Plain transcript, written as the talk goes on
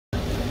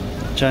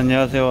자,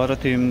 안녕하세요.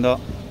 활어티비입니다.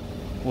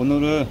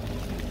 오늘은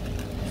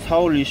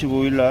 4월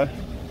 25일날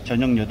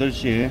저녁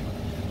 8시에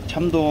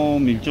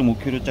참돔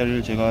 1.5kg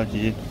짜리를 제가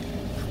이제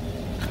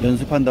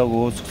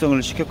연습한다고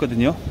숙성을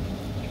시켰거든요.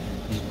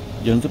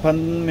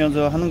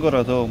 연습하면서 하는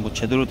거라서 뭐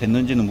제대로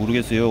됐는지는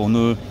모르겠어요.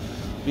 오늘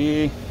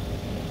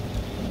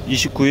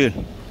 29일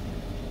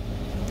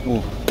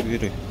왜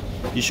이래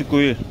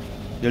 29일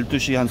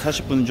 12시 한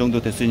 40분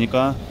정도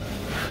됐으니까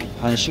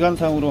한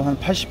시간상으로 한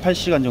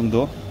 88시간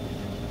정도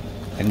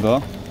된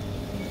거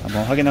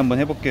한번 확인 한번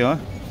해볼게요.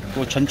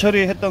 또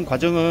전처리 했던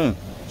과정은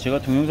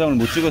제가 동영상을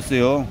못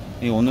찍었어요.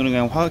 오늘은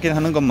그냥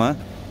확인하는 것만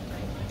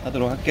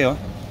하도록 할게요.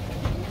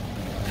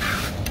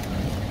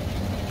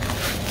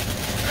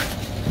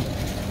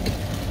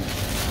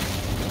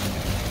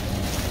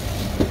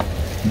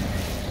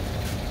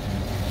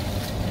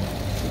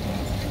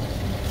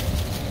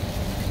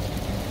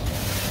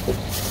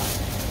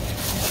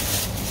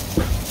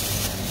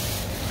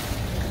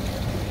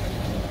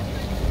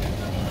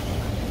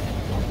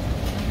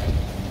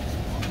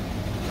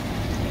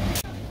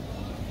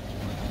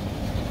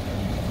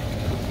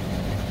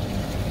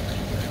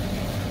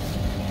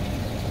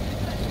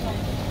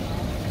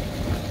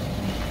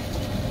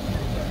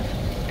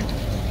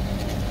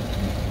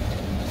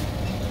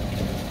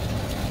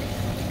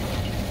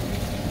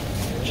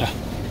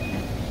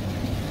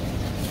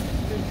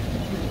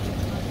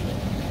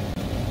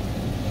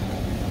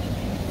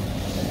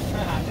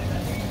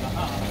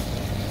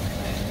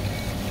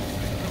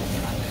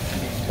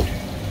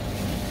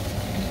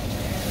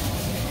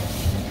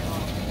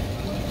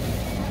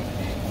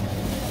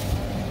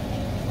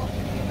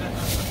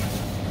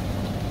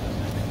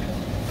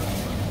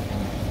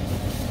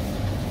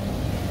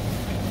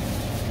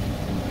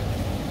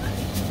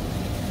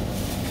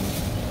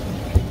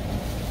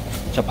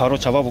 자, 바로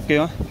잡아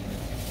볼게요.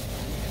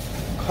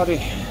 칼이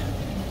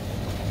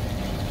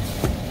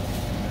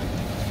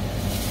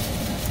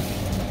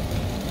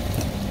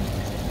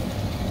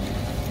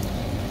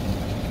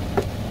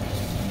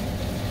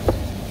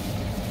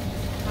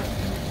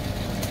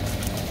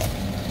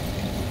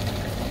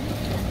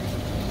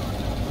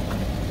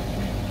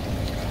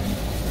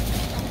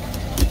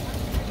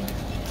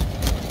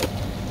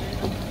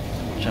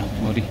자,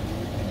 머리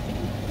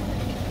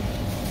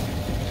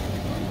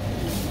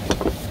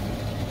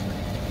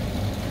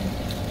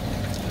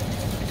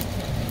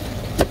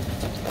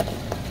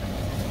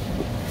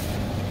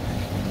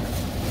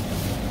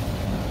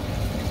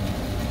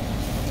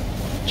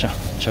자,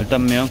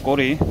 절단면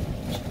꼬리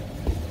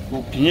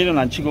뭐 비닐은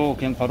안 치고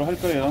그냥 바로 할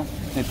거예요.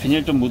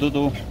 비닐 좀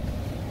묻어도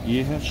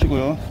이해해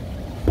주시고요.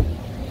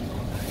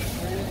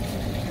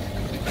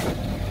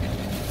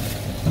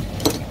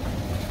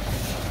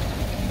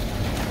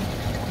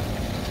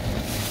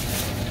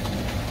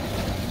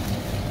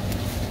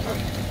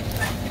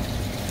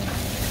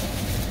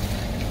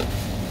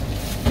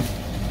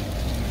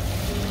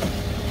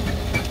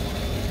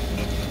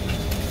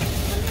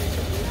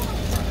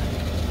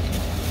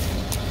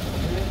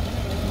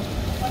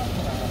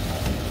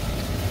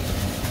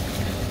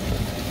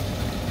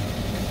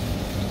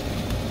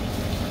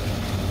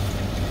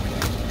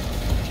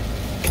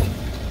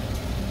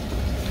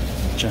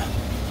 자,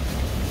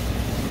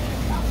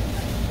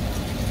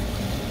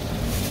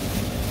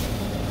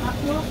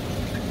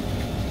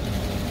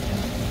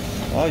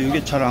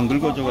 이게 잘 안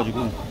긁어져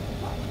가지고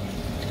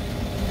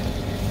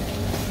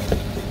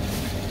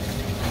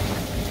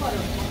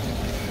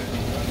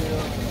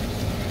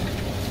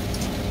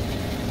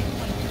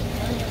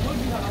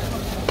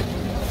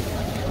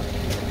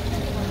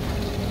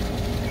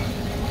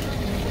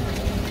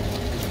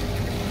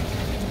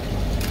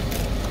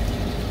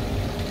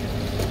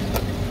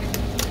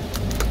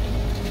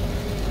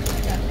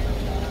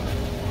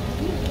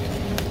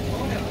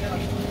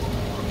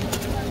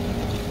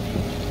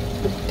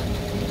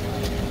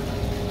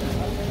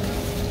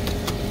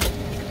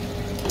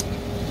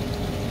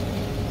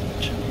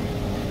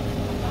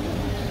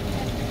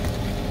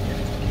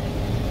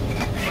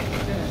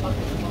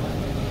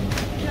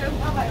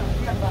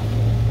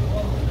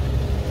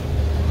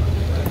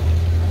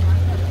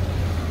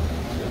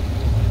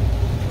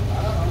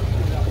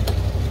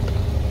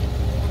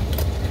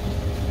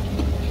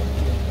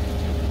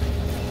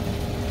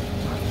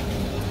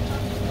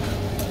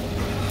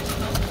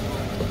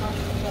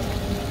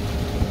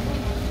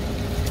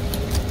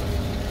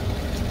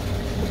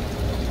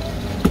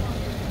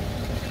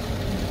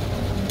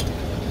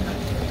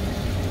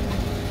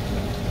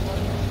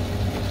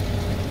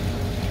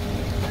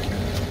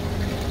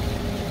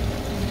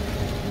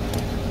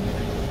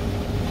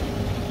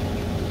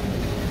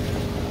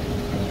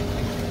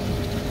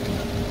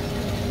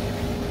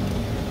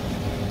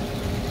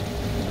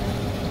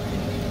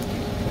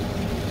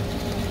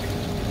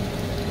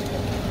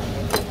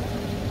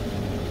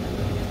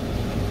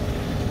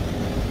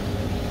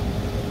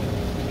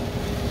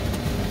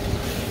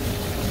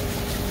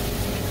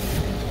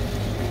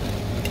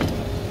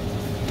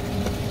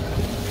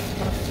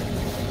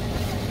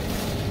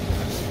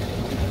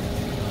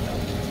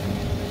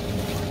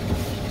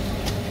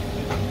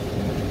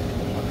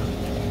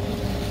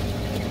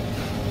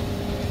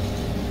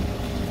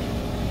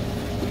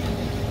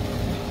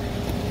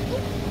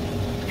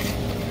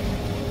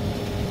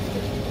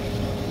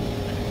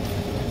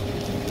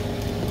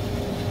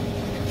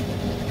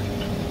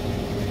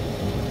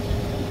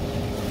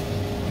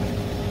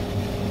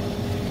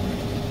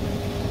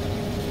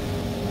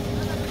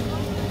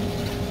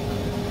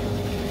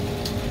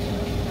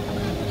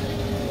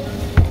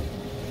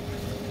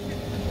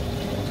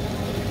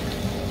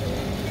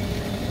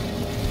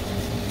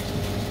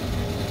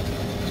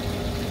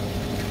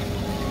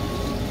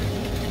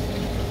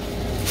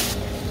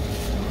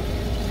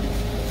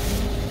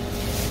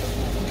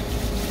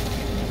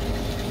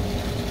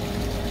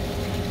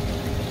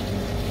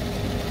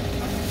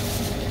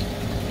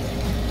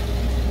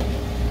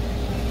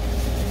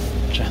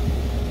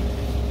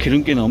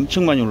기름기는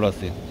엄청 많이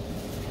올라왔어요.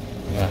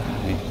 야,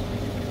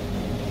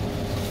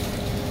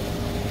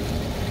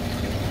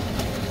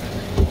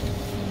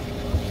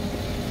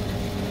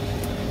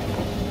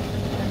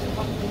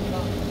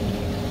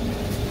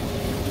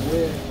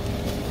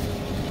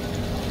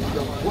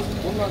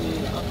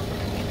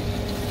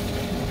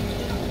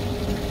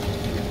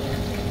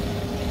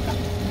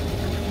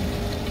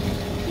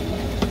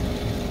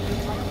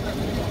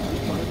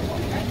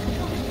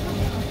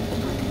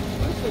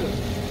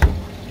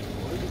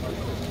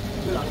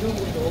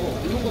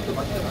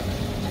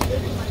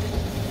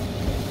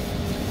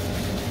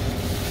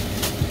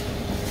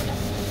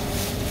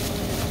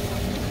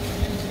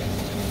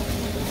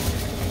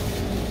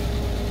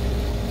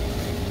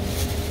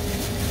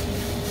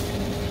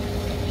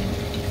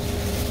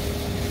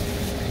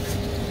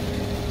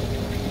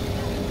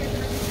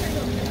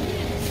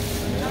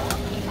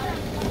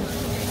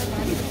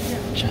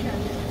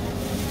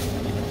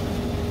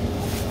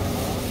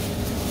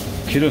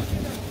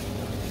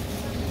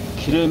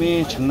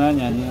 기름이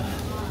장난이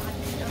아니야.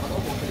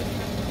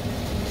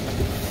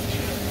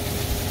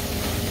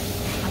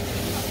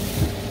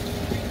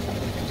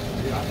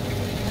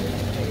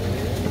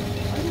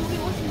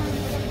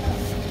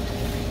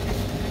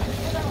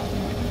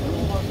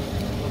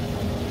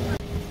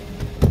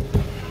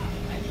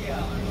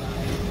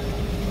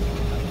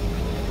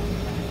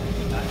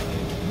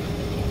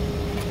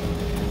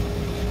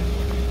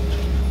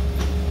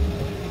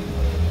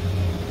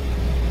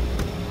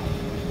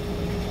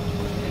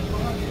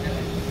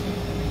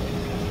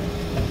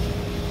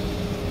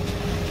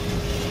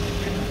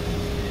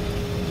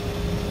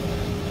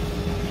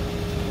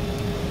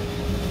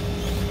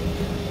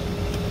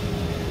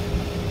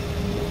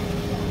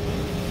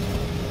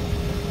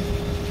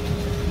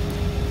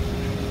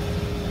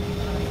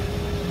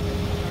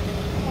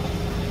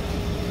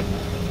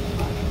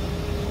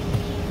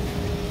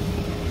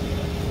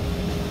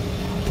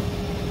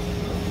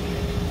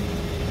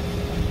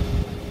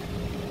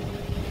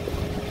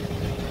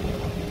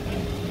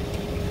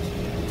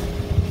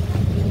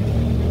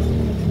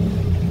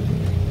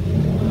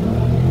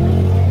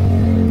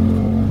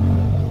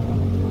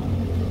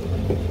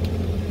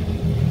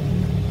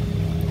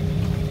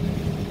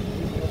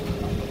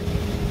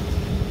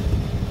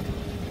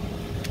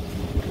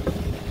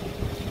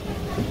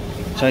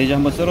 자, 이제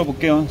한번 썰어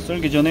볼게요.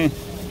 썰기 전에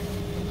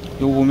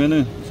요거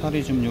보면은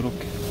살이 좀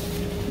요렇게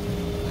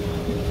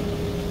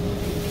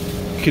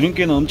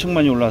기름기는 엄청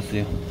많이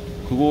올라왔어요.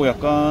 그거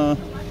약간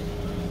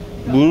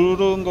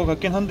무른 것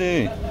같긴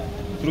한데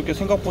그렇게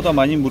생각보다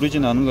많이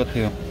무르진 않은 것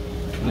같아요.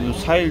 그래도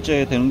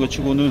 4일째 되는 것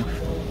치고는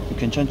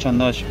괜찮지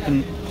않나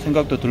싶은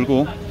생각도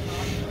들고,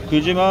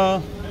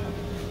 그지만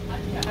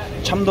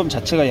참돔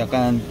자체가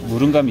약간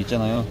무른 감이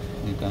있잖아요.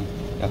 그러니까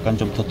약간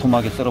좀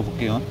도톰하게 썰어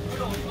볼게요.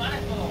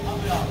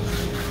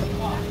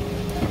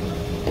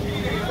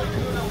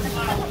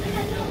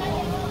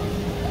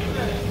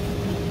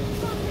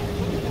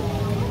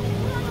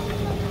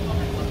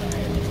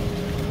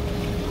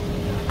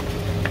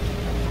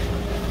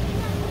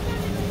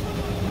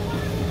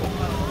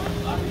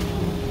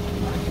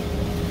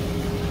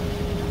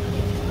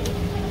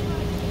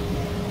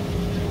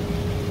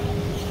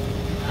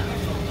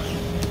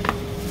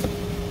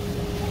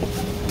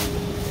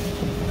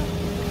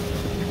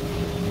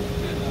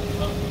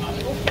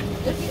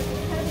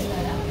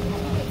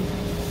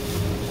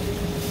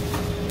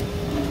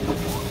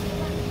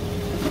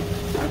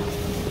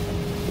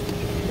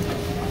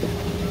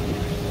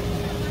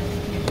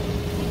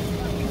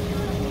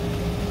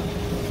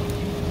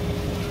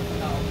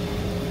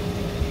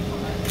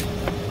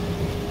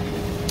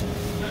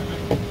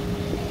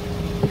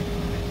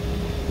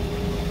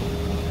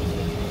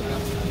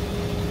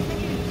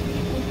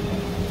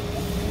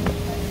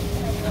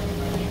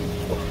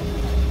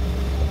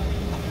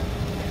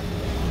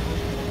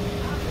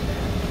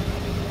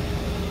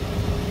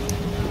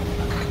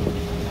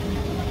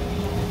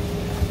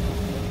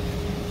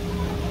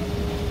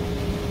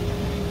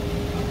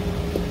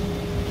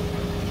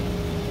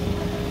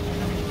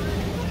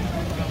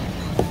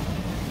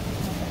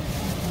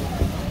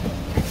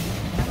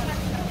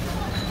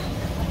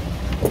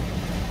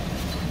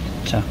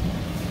 자,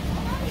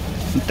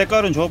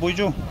 때깔은 좋아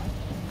보이죠?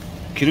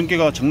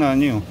 기름기가 장난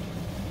아니에요.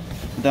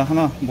 일단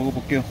하나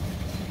먹어볼게요.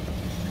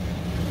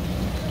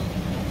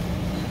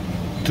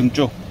 등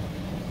쪽.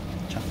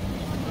 자,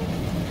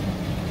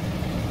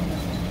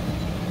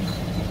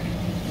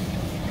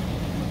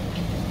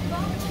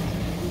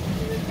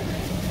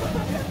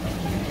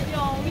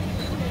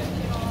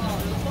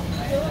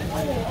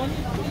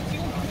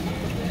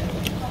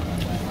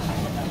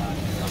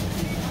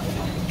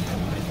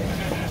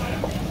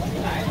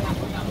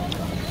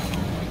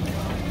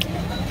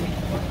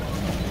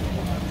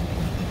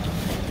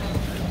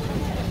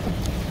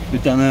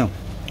 일단은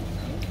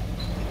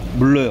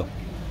물러요.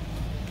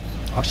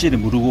 확실히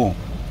무르고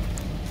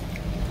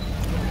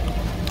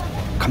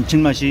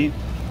감칠맛이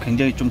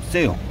굉장히 좀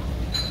세요.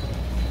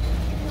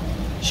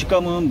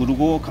 식감은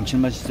무르고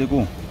감칠맛이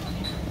세고,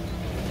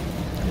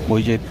 뭐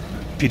이제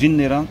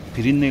비린내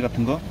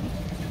같은 거,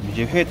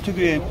 이제 회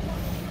특유의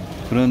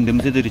그런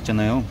냄새들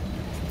있잖아요.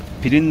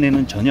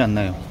 비린내는 전혀 안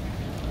나요.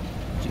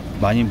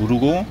 많이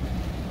무르고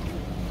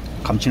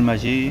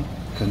감칠맛이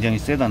굉장히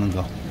세다는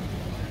거.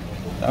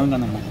 다른 거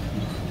하나 먹어볼게요.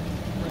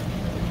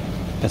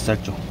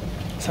 뱃살 쪽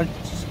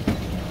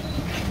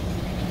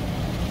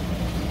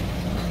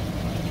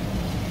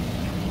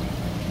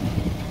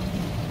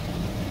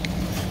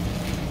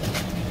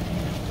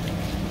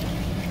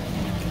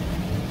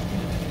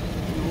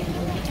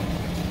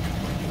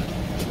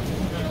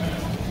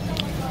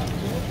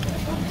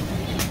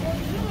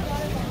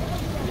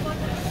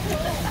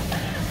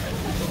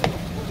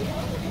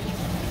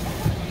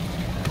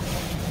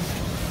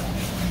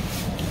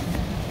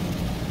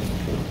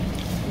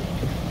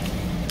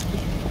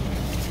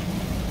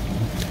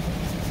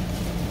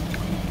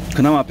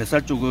그나마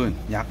뱃살 쪽은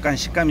약간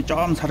식감이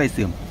좀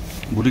살아있어요.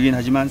 무르긴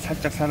하지만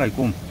살짝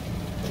살아있고,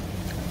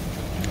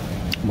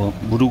 뭐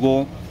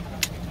무르고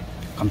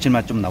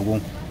감칠맛 좀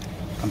나고,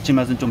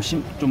 감칠맛은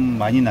좀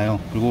많이 나요.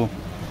 그리고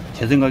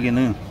제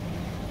생각에는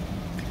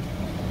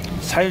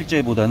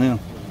 4일째보다는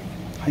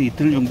한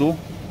이틀 정도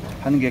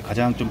하는 게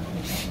가장 좀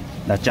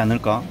낫지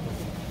않을까,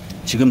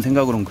 지금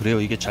생각으로는 그래요.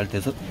 이게 잘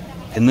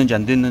됐는지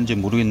안 됐는지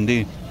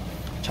모르겠는데,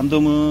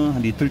 참돔은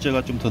한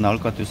이틀째가 좀 더 나을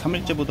것 같아요.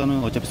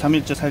 3일째보다는 어차피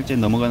 3일째, 4일째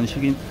넘어가는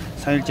시기,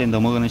 4일째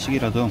넘어가는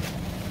시기라서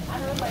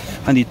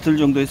한 이틀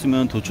정도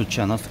했으면 더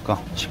좋지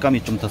않았을까,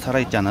 식감이 좀 더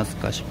살아있지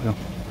않았을까 싶어요.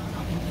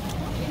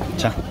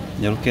 자,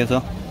 이렇게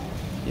해서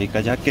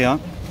여기까지 할게요.